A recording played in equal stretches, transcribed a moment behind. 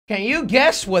Can you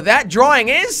guess what that drawing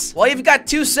is? Well, you've got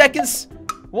 2 seconds.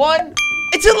 1.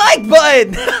 It's a like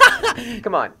button!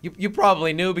 Come on. You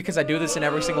probably knew because I do this in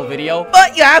every single video.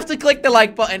 But you have to click the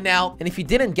like button now. And if you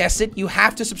didn't guess it, you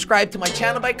have to subscribe to my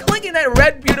channel by clicking that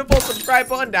red, beautiful subscribe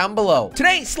button down below.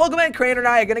 Today, Slogoman, Crainer, and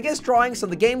I are gonna guess drawings on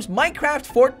the games Minecraft,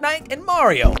 Fortnite, and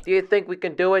Mario. Do you think we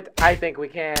can do it? I think we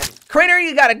can. Crainer,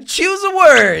 you gotta choose a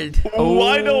word. Oh,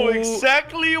 I know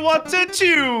exactly what to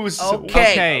choose.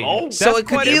 Okay. So it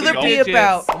could either be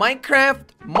about Minecraft,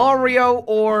 Mario,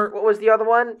 or what was the other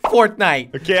one? Fortnite.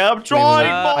 Okay, I'm drawing.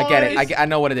 I get it. I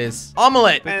know what it is.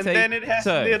 Omelet. And then it has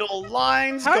little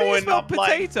lines How going up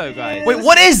potato, like guys? Wait,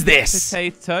 what is this?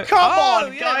 Potato. Come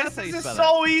on, guys. This is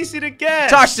so easy to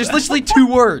guess. Josh, there's literally 2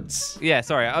 words. Yeah,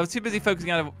 sorry. I was too busy focusing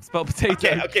on how to spell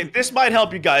potato. Okay, this might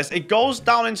help you guys. It goes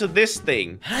down into this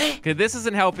thing. Okay, this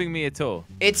isn't helping me at all.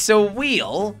 It's a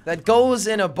wheel that goes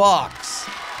in a box.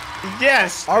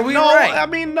 Yes. Are we no, right? I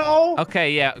mean, no.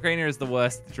 Okay, yeah, Crainer is the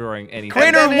worst at drawing anything.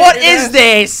 Crainer, what is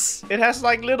this? It has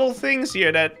like little things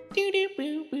here that...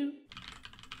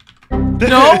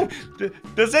 No?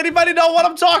 Does anybody know what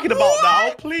I'm talking about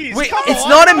now? Please, Wait, come it's on.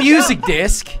 not a music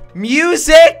disc.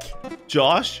 Music?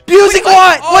 Josh? Music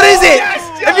what? What is it?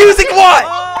 yes, A music what?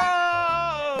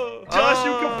 Oh! Josh,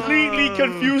 you completely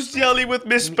confused Jelly with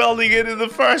misspelling it in the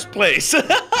first place.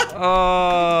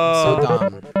 Oh. So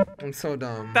dumb. I'm so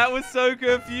dumb. That was so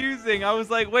confusing. I was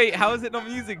like, wait, how is it not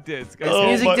music disc? It's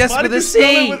music but disc why with did a you spell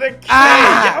it C. with a K?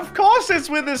 Ah! Yeah, of course it's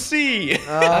with a C.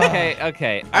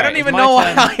 Okay. I don't even know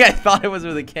why I thought it was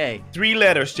with a K. 3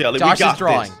 letters, Jelly. Josh we got is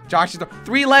drawing. Josh is drawing.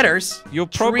 3 letters. You'll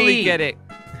probably Tree. get it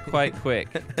quite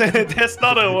quick. This. That's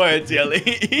not a word,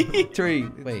 Jelly. 3.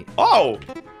 Wait. Oh,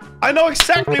 I know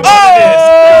exactly what Oh,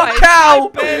 I cow!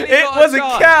 barely It got was a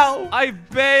chance. cow. I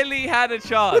barely had a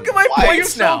chance. Look at my Why are you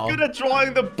points so now. good at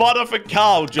drawing the butt of a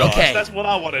cow, Josh? Okay. That's what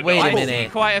I want to know. Wait a I minute. see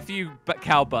quite a few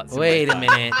cow butts. Wait a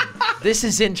minute. This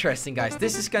is interesting, guys.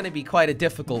 This is going to be quite a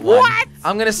difficult one. What?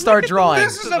 I'm going to start drawing.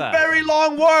 This is a very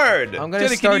long word. I'm going to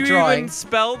Jenny, start can you drawing. even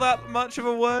spell that much of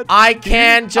a word? I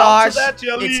can, Josh. that,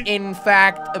 Jelly? It's in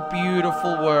fact a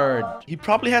beautiful word. He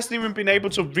probably hasn't even been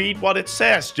able to read what it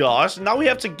says, Josh. Now we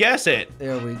have to guess it.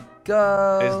 There we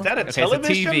go. Is that a Okay,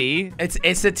 television? it's a TV.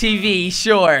 It's a TV,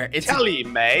 sure. It's Telly,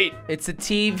 mate. It's a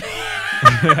TV.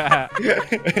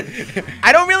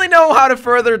 I don't really know how to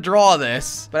further draw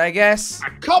this, but I guess.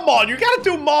 Come on, you gotta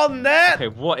do more than that. Okay,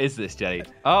 what is this, Jelly?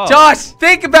 Oh. Josh,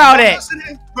 think about it. Listen,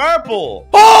 it's purple.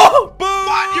 Oh!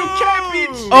 What? You can't be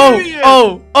serious.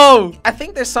 Oh! I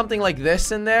think there's something like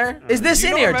this in there. Is this Do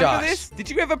you in not here, remember Josh? this? Did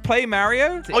you ever play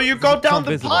Mario? Oh, you go It's down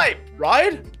the invisible. pipe,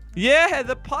 right? Yeah,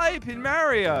 the pipe in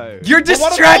Mario. You're But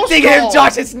what are distracting those him, called?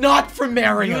 Josh. It's not from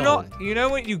Mario. You know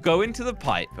when you go into the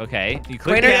pipe, okay? You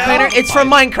click Crainer, down Crainer, the it's from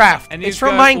pipe, Minecraft. and you It's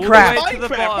from go all the way Minecraft. to the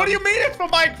Minecraft? What do you bottom. mean it's from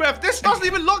Minecraft? This doesn't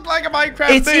even look like a Minecraft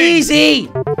It's thing. easy.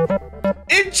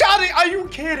 Enchanting? Are you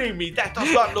kidding me? That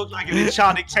does not look like an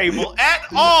enchanting table at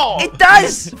all. It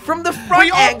does from the front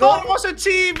We all angle. thought it was a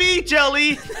TV,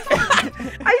 Jelly.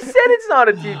 I said it's not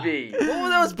a TV. What were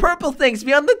those purple things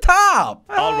beyond the top?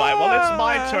 All right, well, it's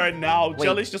my turn now. Wait,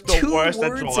 Jelly's just the 2 worst at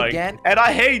words drawing. again? And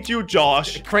I hate you,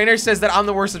 Josh. Crainer says that I'm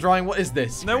the worst at drawing. What is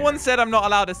this? No one said I'm not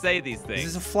allowed to say these This things.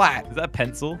 is a flat. Is that a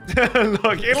pencil?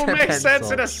 Look, it'll make Pencil.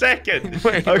 sense in a second.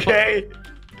 Wait, Okay?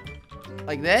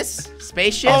 Like this?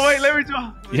 Spaceship? Oh, wait, let me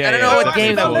draw. Yeah, I don't know what Actually,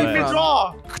 game that don't would let be me from.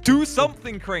 draw. Do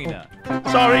something, Crainer.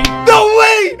 Sorry. No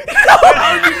way!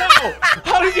 How did you know?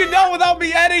 How did you know without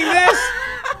me adding this?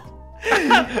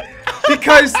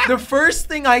 Because the first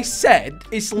thing I said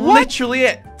is literally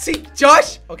it. See,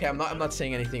 Josh? Okay, I'm not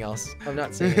saying anything else. I'm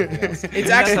not saying anything else. It's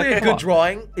actually a good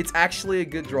drawing. It's actually a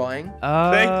good drawing.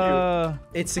 Thank you.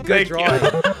 It's a good Thank you. drawing.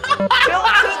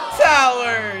 Tilted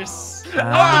Towers.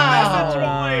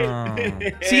 Ah.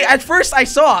 See, at first I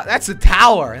saw that's a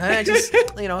tower, and then I just,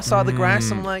 saw the grass.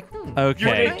 I'm like, You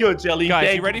Okay. did good, Jelly.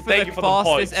 Guys, you ready for Thank the you for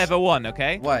fastest points. ever one,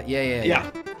 okay? what? Yeah.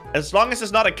 Yeah. As long as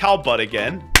it's not a cow butt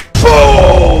again.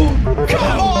 Boom!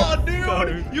 Come on,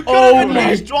 dude. You could Oh have at my-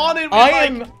 least drawn it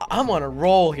with I'm on a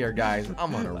roll here, guys.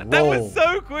 I'm on a roll. That was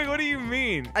so quick. What do you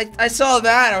mean? I saw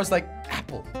that. I was like,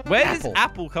 apple. Where does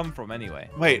apple come from anyway?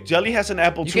 Wait, Jelly has an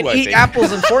apple You too, can I eat think.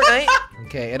 apples in Fortnite?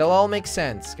 Okay, it'll all make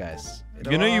sense, guys.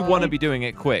 You know you want to be doing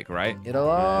it quick, right? It'll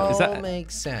all Is that-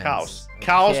 make sense. Cows.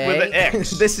 Cows with an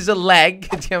X. This is a leg.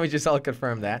 Can we just all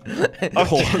confirm that?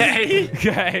 Okay.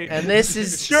 Okay. And this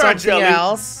is Sure, something Jelly.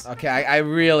 else. Okay, I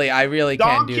really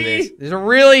can't do Donkey? this. There's a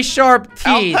really sharp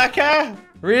teeth. Alpaca?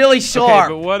 Really Okay, sharp.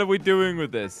 but what are we doing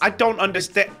with this? I don't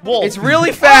understand. Wolf. It's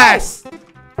really fast.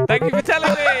 Thank you for telling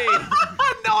me.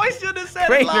 No, I should have said it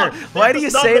Crainer, loud. why It do you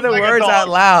does not say look the like a words dog. out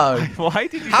loud? Why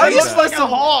did you How say are you It looks supposed like a to?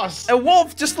 horse. A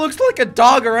wolf just looks like a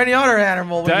dog or any other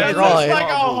animal when That you is draw looks it. like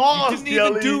a horse, You didn't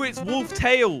even Jelly. do its wolf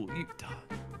tail. You...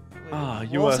 Ah,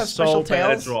 you Wolves are have so special bad at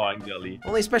tails? drawing, Jelly.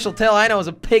 Only special tail I know is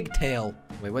a pigtail.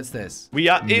 Wait, what's this? We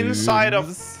are inside of.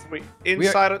 Moves. Wait,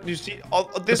 inside of. You see,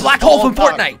 this The black is hole all from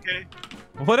dark, Fortnite. okay?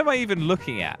 What am I even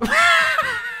looking at?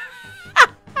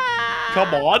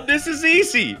 Come on, this is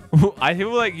easy. I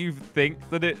feel like you think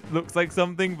that it looks like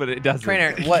something, but it doesn't.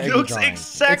 Trainer, what are It you looks drawing?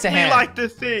 exactly It's a hand. like the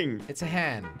thing. It's a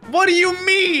hand. What do you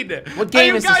mean? What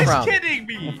game are is you this guys from? kidding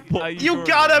me? What are you You drawing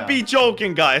gotta now? be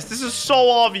joking, guys. This is so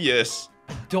obvious.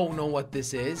 Don't know what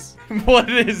this is. What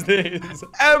is this?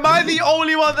 Am I the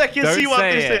only one that can Don't see what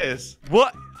say this it. is?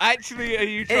 What actually are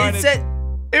you trying It to... said.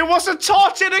 It was a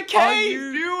torch in a Are cave,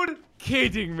 you dude.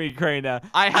 kidding me, Crainer?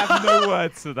 I have no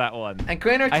words for that one. And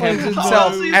Crainer I claims have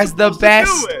himself no- as the How else are you supposed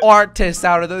best to do it? artist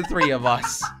out of the three of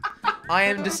us. I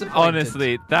am disappointed.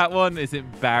 Honestly, that one is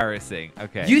embarrassing.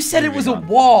 Okay. You said it was a moving on.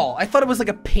 wall. I thought it was like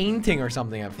a painting or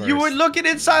something at first. You were looking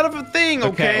inside of a thing,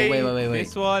 okay? Oh, wait.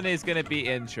 This one is gonna be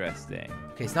interesting.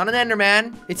 Okay, it's not an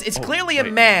Enderman. It's Oh, clearly a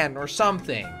wait. man or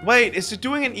something. Wait, is it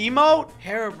doing an emote?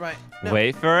 Herobrine. No,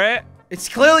 Wait for it. it's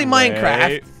clearly Minecraft.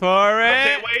 Wait for it.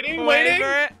 Okay, waiting. Wait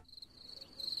for it.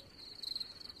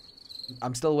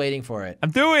 I'm still waiting for it.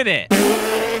 I'm doing it.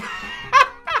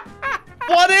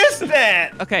 What is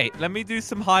that? Okay, let me do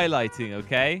some highlighting,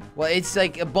 okay? Well, it's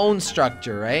like a bone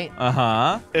structure, right?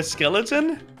 Uh-huh. A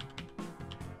skeleton?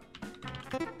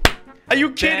 Are you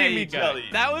There kidding you me, go. Jelly?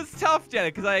 That was tough, Jenna,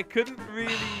 because I couldn't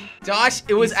really... Josh,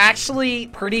 it was actually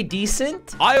pretty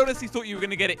decent. I honestly thought you were going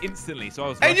to get it instantly, so I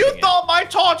was And you rushing it. thought my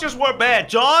torches were bad,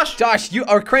 Josh? Josh,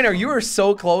 Crainer, you were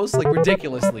so close, like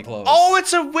ridiculously close. Oh,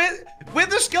 it's a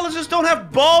wither skeletons don't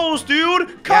have bows,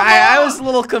 dude. Come yeah, on. I was a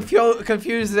little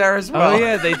confused there as well. Oh,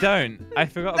 yeah, they don't. I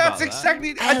forgot about That's that.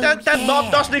 exactly that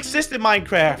mob doesn't exist in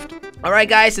Minecraft. All right,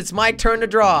 guys, it's my turn to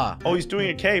draw. Oh, he's doing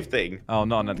a cave thing. Oh,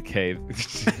 not another cave.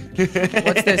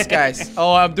 What's this, guys?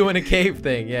 Oh, I'm doing a cave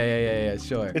thing. Yeah,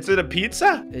 sure. Is it a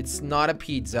pizza? It's not a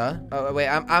pizza. Oh, wait,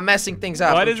 I'm messing things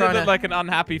up. Why I'm does it trying look to... like an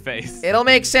unhappy face? It'll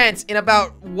make sense in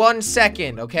about 1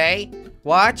 second, okay?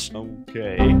 Watch.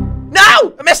 Okay.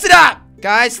 No! I messed it up!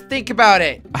 Guys, think about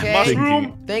it, okay?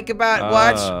 Mushroom? Think about,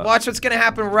 Uh. watch what's gonna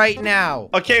happen right now.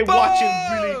 Okay, watch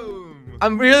it really. Boom!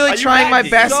 I'm really Are you trying my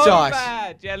ready? best, so Josh.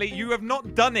 bad, Jelly. You have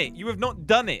not done it. You have not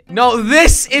done it. No,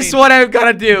 this is mean- what I've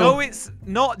gotta do. No, it's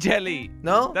not, Jelly.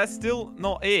 No? That's still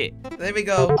not it. There we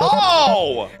go.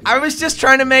 Oh! I was just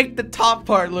trying to make the top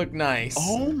part look nice.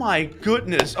 Oh my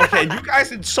goodness. Okay, you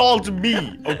guys insulted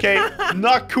me, okay?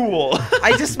 Not cool.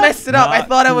 I just messed it up. I Not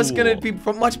thought I was cool. gonna be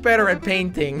much better at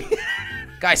painting.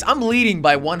 Guys, I'm leading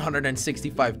by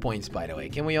 165 points, by the way.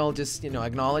 Can we all just,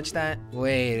 acknowledge that?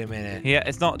 Wait a minute. Yeah,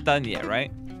 it's not done yet,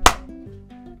 right?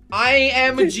 I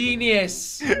am a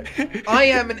genius. I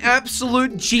am an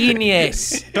absolute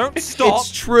genius. Don't stop.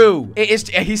 It's true. It is.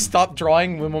 He stopped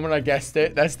drawing the moment I guessed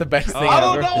it. That's the best thing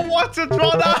I ever. don't know what to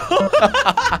draw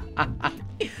now.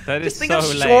 That is Just think so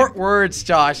of lame. short words,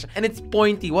 Josh. And it's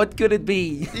pointy. What could it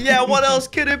be? Yeah, what else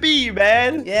could it be,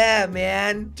 man? Yeah,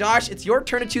 man. Josh, it's your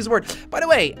turn to choose a word. By the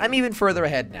way, I'm even further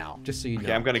ahead now, just so you know.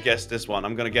 Okay, I'm gonna guess this one.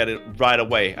 I'm gonna get it right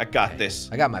away. I got this.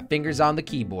 I got my fingers on the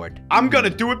keyboard. I'm gonna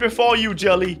do it before you,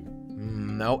 Jelly.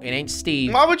 No, it ain't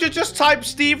Steve. Why would you just type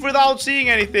Steve without seeing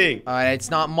anything?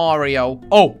 It's not Mario.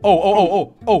 Oh.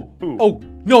 Ooh.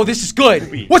 No, this is good.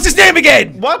 Ooh. What's his name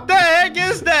again? What the heck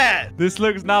is that? This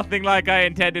looks nothing like I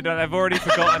intended, and I've already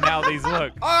forgotten how these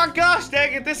look. Oh gosh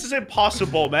dang it, this is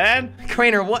impossible, man.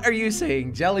 Crainer, what are you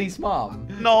saying? Jelly's mom.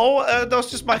 No, that was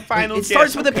just my final It guess.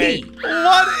 starts with a okay? P.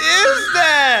 What is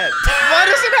that? Why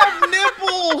does it have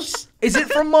nipples? Is it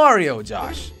from Mario,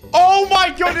 Josh? Oh my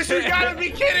goodness, you gotta be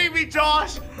kidding me,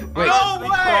 Josh. Wait. No I'm way.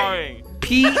 crying.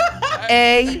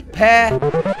 P-A-P.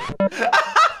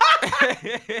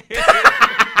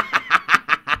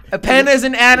 A panda is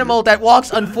an animal that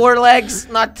walks on 4 legs,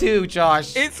 not 2,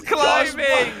 Josh. It's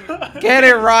climbing. Get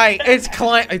it right. It's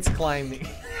climbing.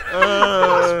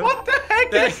 What the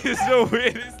heck That is is the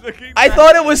weirdest looking. I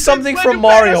thought it was something like from a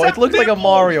Mario. panda It looked like a nipples.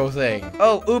 Mario thing.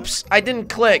 Oh, oops. I didn't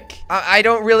click. I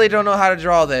don't know how to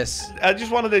draw this. I just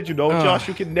want to let you know, Josh,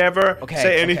 you can never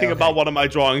say anything about one of my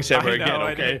drawings ever I know, again,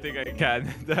 I okay? don't think I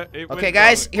can. It went Okay,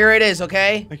 guys, wrong. here it is,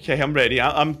 okay? Okay, I'm ready.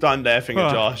 I'm done laughing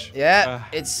at Josh. Yeah,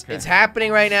 it's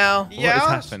happening right now. What is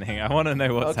Yes. happening? I want to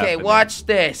know what's Okay, happening. watch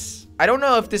this. I don't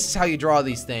know if this is how you draw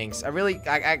these things.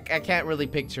 I can't really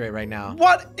picture it right now.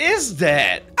 What is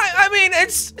that? I mean,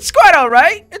 it's quite all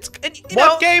right. You know,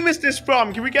 What game is this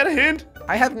from? Can we get a hint?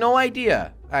 I have no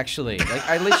idea. actually. Like,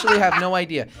 I literally have no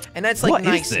idea. And that's like What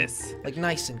nice. is this? Like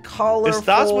nice and colorful. It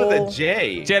starts with a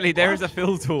J. Jelly, there is a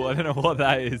fill tool. I don't know what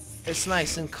that is. It's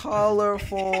nice and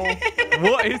colorful.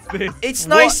 What is this? It's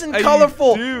nice and What are you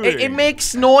colorful. doing? It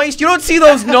makes noise. You don't see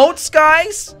those notes,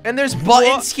 guys? And there's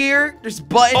buttons here. There's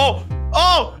buttons.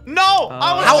 Oh, no!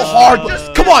 How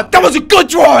hard? Come on, that was a good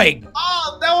drawing.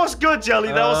 Oh, that was good, Jelly.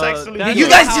 That was actually that's good. You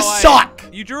guys just suck.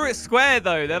 You drew it square,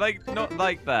 though. They're like not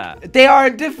like that. They are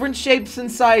in different shapes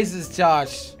and sizes,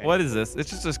 Josh. What is this? It's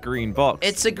just this green box.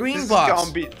 It's a green This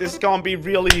box. is gonna be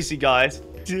real easy, guys.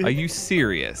 Are you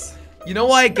serious? You know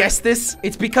why I guessed this?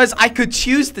 It's because I could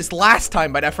choose this last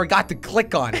time, but I forgot to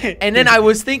click on it. And then I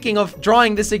was thinking of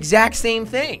drawing this exact same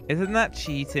thing. Isn't that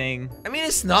cheating? I mean,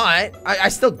 it's not. I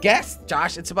still guessed,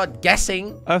 Josh. It's about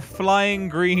guessing. A flying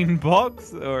green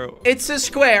box? Or It's a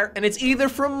square, and it's either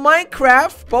from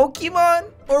Minecraft,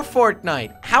 Pokemon, or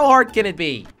Fortnite. How hard can it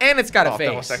be? And it's got a face.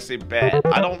 That was actually bad.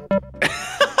 I don't...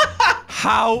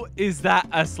 How is that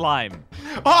a slime?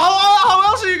 How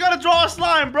else are you gonna draw a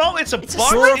slime, bro? It's a box.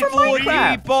 slime from Draw a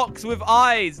Minecraft. 3D box with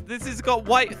eyes. This has got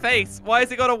white face. Why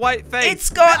has it got a white face? It's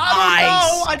got I don't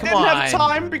know. I eyes. didn't have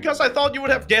time because I thought you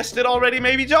would have guessed it already,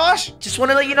 maybe, Josh? Just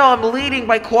want to let you know I'm leading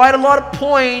by quite a lot of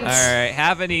points. All right,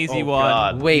 have an easy Oh, one.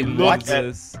 God. Wait, You what?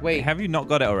 losers. Wait. Have you not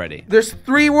got it already? There's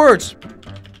 3 words.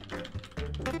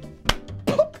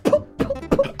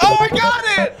 Oh, I got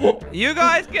it! You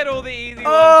guys get all the easy ones.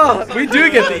 Oh, So we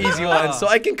do get the good. easy ones, so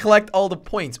I can collect all the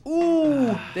points.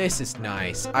 Ooh, this is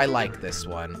nice. I like this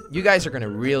one. You guys are gonna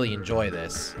really enjoy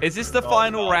this. Is this the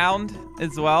final round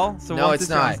as well? So No, once it's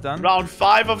this round's not. done. Round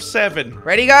 5 of 7.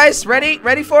 Ready, guys? Ready?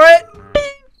 Ready for it?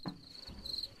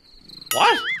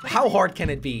 What? How hard can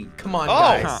it be? Come on, Oh.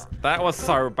 guys. Huh, that was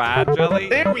so bad, Jelly.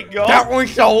 There we go. That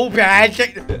was so bad.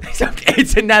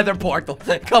 It's another portal.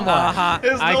 Come on. Uh-huh.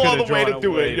 There's I no could've other way drawn to a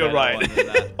do way it. You're better right. one than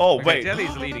that. Oh, Okay, wait.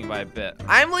 Jelly's leading by a bit.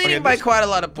 I'm leading Okay, by this- quite a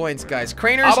lot of points, guys.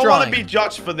 Crainer's I don't drawing. want to be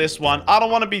judged for this one. I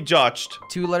don't want to be judged.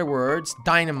 2-letter words.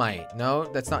 Dynamite. No,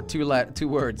 that's not two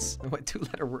words. What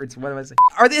 2-letter words? What am I saying?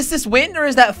 Is this wind or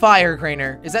is that fire,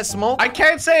 Crainer? Is that smoke? I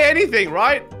can't say anything,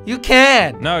 right? You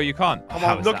can. No, you can't. Come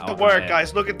How on, is look that at the open word, there?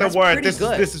 guys. Look at the That's word. pretty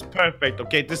good. This is perfect.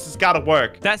 Okay, this has got to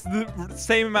work. That's the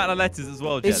same amount of letters as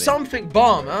well, Jelly. It's something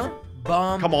bomb, huh?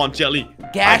 Bomb. Come on, Jelly.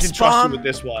 Gas I can trust bomb? you with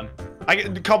this one.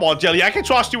 Come on, Jelly. I can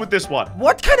trust you with this one.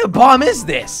 What kind of bomb is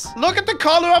this? Look at the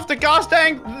color of the gas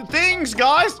tank things,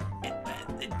 guys.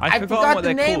 I forgotten forgot what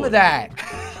the they're name called. of that.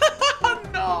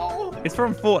 No. It's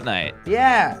from Fortnite.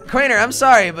 Yeah. Crainer, I'm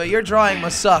sorry, but your drawing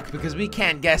must suck because we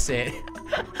can't guess it.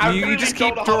 I You really just don't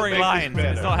keep know how to drawing make this lines. It's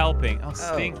better. not helping. Oh,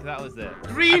 stink. That was it. I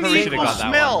Green probably should've equals got that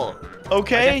smell. I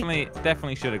Okay.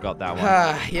 definitely should have got that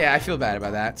one. Yeah, I feel bad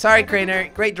about that. Sorry, Crainer.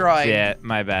 Great drawing. Yeah,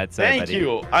 my bad. Sorry, Thank buddy.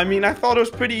 you. I mean, I thought it was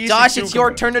pretty easy. Josh, too, it's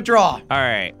your turn to draw. All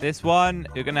right, this one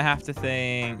you're gonna have to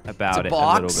think about It's a it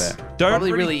box. a little bit. Don't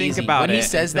Probably really really think easy. about When it he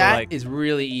says until, that, like, is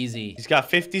really easy. He's got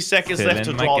 50 seconds Fill left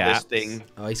to in my draw gaps. this thing.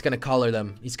 Oh, he's gonna color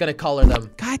them. He's gonna color them.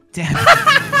 God damn.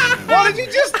 it. What did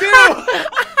you just do?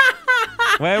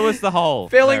 Where was the hole?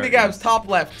 Filling There the it gaps. is. Top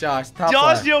left, Josh. Top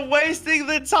Josh, left. you're wasting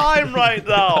the time right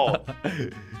now.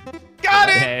 Got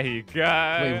it. There you go.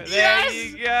 There yes!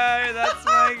 you go. That's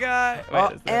my guy. Wait, Oh,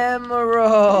 is that-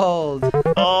 emerald.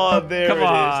 Oh, there Come it is.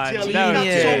 on, Jelly, you that got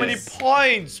was so many genius.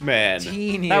 points, man.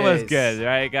 Genius. that was good,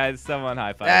 right, guys? Someone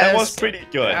high five. That That was- was pretty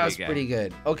good. That was Okay. pretty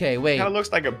good. Okay, wait. Kind of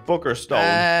looks like a booker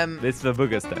stone. This is the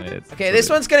booger stone. It's Okay, this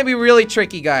one's gonna be really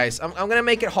tricky, guys. I'm gonna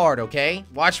make it hard, okay?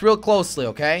 Watch real closely,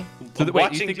 okay? So wait, you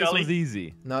Watching think this Jelly. was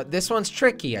easy? No, this one's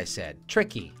tricky, I said.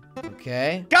 Tricky.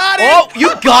 Okay. Got it. Oh,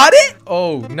 you got it?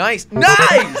 Oh, nice.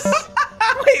 Nice!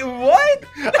 Wait, what?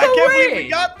 No I can't believe way. we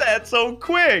got that so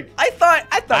quick. I thought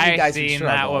you I've guys would seen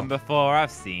struggle. that one before. I've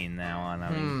seen that one. I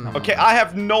mean, Hmm. come Okay, on. I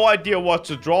have no idea what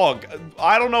to draw.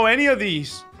 I don't know any of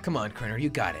these. Come on, Crainer, you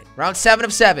got it. Round 7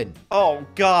 of 7. Oh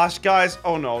gosh, guys.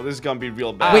 Oh no, this is gonna be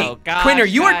real bad. Wait, Oh, gosh, Crainer,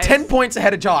 you are guys. 10 points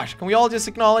ahead of Josh. Can we all just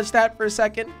acknowledge that for a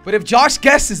second? But if Josh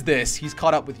guesses this, he's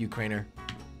caught up with you, Crainer.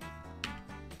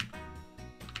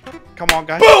 Come on,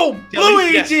 guys. Boom!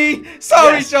 Jelly, Luigi!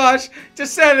 Sorry, Yes. Josh.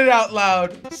 Just said it out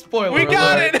loud. Spoiler We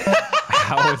got alert. it.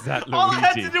 How is that Luigi? All I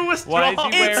had to do was Why is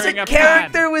draw. he It's wearing a a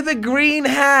character pan? with a green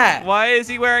hat. Why is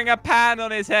he wearing a pan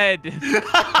on his head?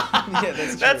 Yeah,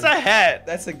 That's a hat.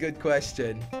 That's a good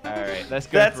question. All right, let's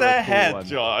go. That's for a a cool hat, one.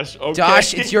 Josh. Okay.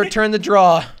 Josh, it's your turn to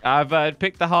draw. I've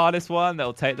picked the hardest one.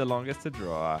 That'll take the longest to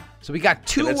draw. So we got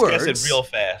 2 Let's words. guess it real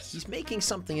fast. He's making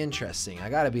something interesting. I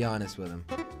gotta be honest with him.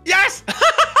 Yes.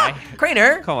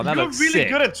 Crainer, Come on, that You're looks really sick.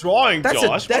 good at drawing, that's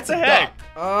Josh. a that's what a the heck?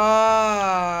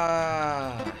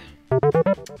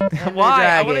 duck. Why?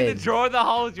 I wanted to draw the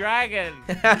whole dragon.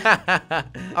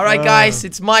 All right, guys,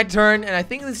 it's my turn, and I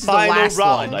think this is the last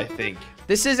round, one. I think.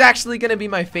 This is actually gonna be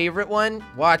my favorite one.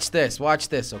 Watch this,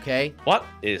 okay? What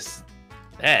is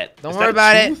that? Don't worry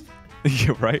about it.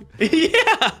 You're right.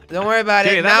 Yeah. Don't worry about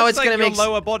it. Dude, Now looks it's like gonna your make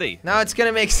lower body. Now it's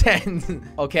gonna make sense.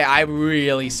 Okay, I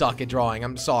really suck at drawing.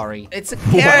 I'm sorry. It's a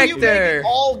Why are you making character. it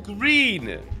all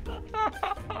green?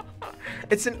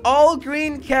 It's an all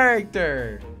green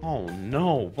character. Oh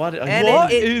no! What And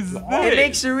What it is it this?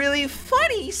 makes a really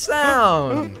funny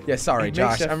sound. Yeah, sorry, It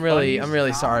Josh. makes a I'm really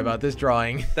funny sorry about this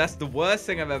drawing. That's the worst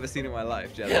thing I've ever seen in my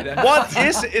life, Jelly. What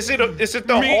is it? Is it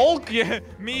the Hulk? Yeah,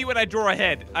 me when I draw a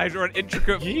head, I draw an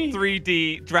intricate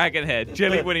 3D dragon head.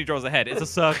 Jelly when he draws a head, it's a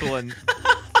circle and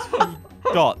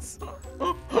dots.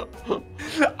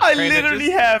 I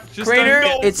literally have just Crainer,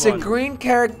 don't it's one. a green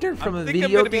character from a I think I'm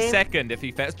video gonna be game. second if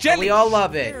he fails. And Jelly, we all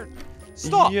love it.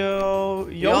 Stop. Yo,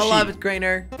 We all Yoshi. love it,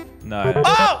 Crainer. No.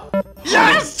 Oh!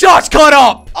 Yes! Josh caught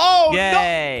up. Oh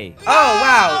Yay. Oh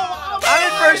wow!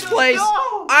 I'm in first place.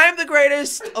 No. I'm the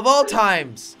greatest of all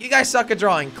times. You guys suck at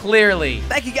drawing, clearly.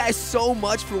 Thank you guys so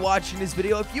much for watching this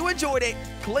video. If you enjoyed it,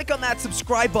 click on that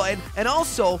subscribe button, and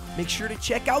also make sure to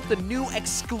check out the new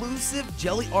exclusive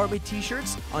Jelly Army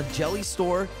t-shirts on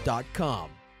jellystore.com.